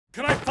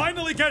Can I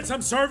finally get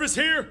some service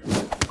here?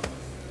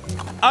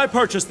 I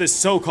purchased this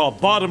so-called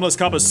bottomless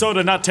cup of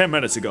soda not 10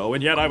 minutes ago,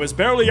 and yet I was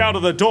barely out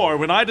of the door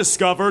when I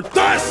discovered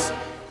this!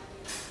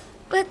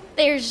 But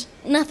there's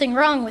nothing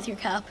wrong with your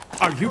cup.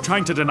 Are you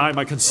trying to deny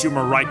my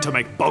consumer right to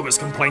make bogus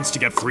complaints to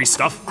get free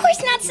stuff? Of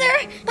course not,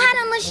 sir.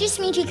 Bottomless just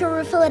means you can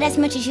refill it as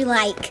much as you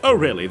like. Oh,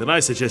 really? Then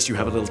I suggest you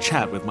have a little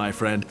chat with my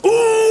friend,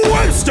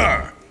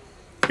 Webster!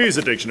 He's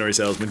a dictionary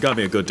salesman. Got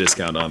me a good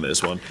discount on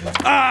this one.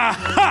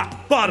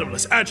 Aha!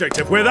 Bottomless.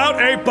 Adjective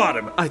without a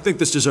bottom. I think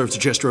this deserves a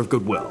gesture of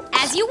goodwill.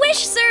 As you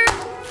wish, sir.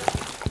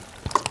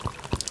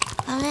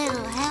 A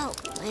little help,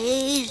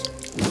 please.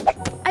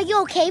 Are you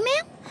okay,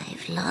 ma'am?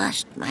 I've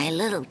lost my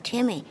little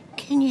Timmy.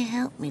 Can you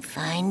help me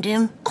find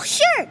him? Oh,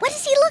 sure. What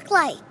does he look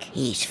like?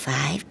 He's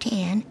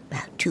 5'10",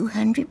 about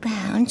 200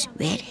 pounds,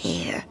 red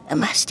hair, a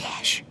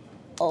mustache.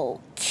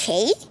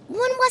 Okay. When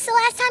was the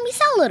last time you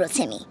saw little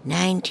Timmy?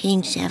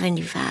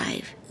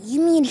 1975. You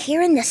mean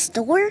here in the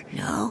store?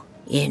 No,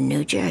 in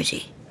New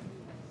Jersey.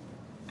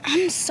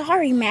 I'm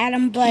sorry,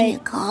 madam, but... Can you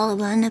call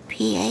him on the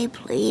PA,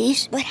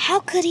 please? But how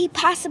could he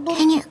possibly...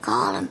 Can you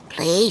call him,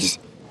 please?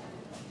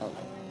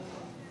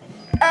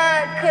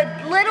 Could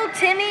little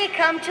Timmy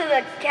come to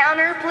the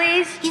counter,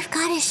 please? You've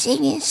got to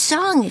sing his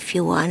song if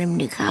you want him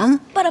to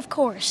come. But of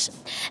course.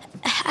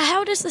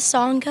 How does the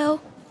song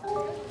go?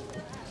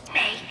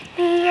 Make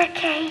me a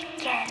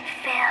cake and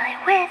fill it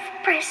with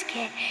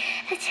brisket.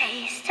 The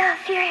taste of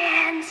your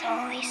hands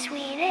only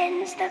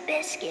sweetens the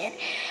biscuit.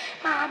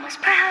 Mama's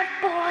proud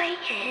boy,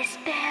 his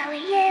belly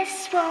is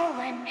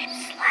swollen,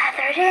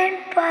 slathered in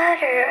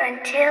butter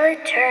until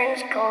it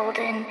turns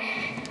golden.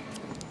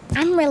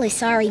 I'm really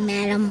sorry,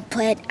 madam,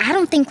 but I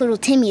don't think little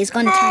Timmy is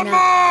going to turn up.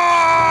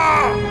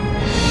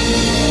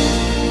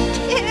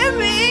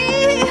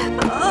 Timmy!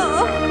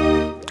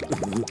 Oh.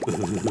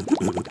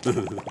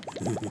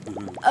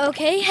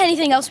 Okay,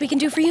 anything else we can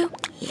do for you?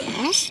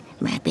 Yes,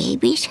 my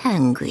baby's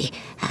hungry.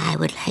 I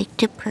would like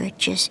to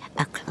purchase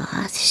a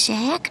cloth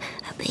sack,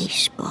 a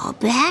baseball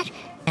bat,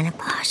 and a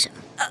possum.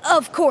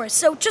 Of course,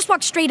 so just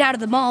walk straight out of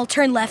the mall,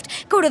 turn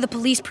left, go to the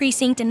police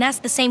precinct, and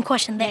ask the same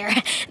question there.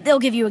 They'll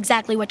give you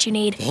exactly what you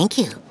need. Thank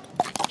you.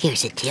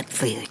 Here's a tip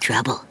for your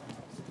trouble.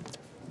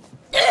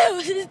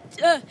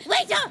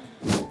 Waiter!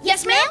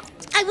 Yes, ma'am?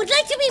 I would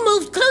like to be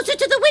moved closer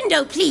to the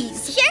window,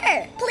 please.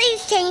 Sure.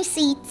 Please change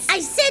seats.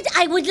 I said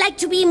I would like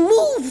to be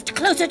moved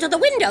closer to the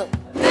window.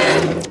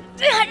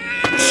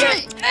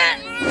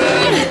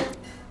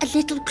 A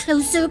little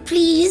closer,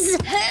 please.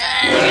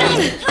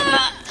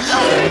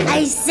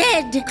 I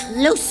said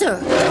closer.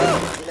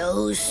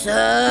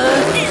 Closer.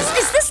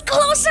 Is this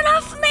close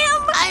enough,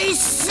 ma'am? I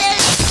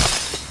said...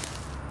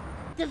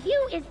 The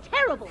view is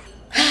terrible.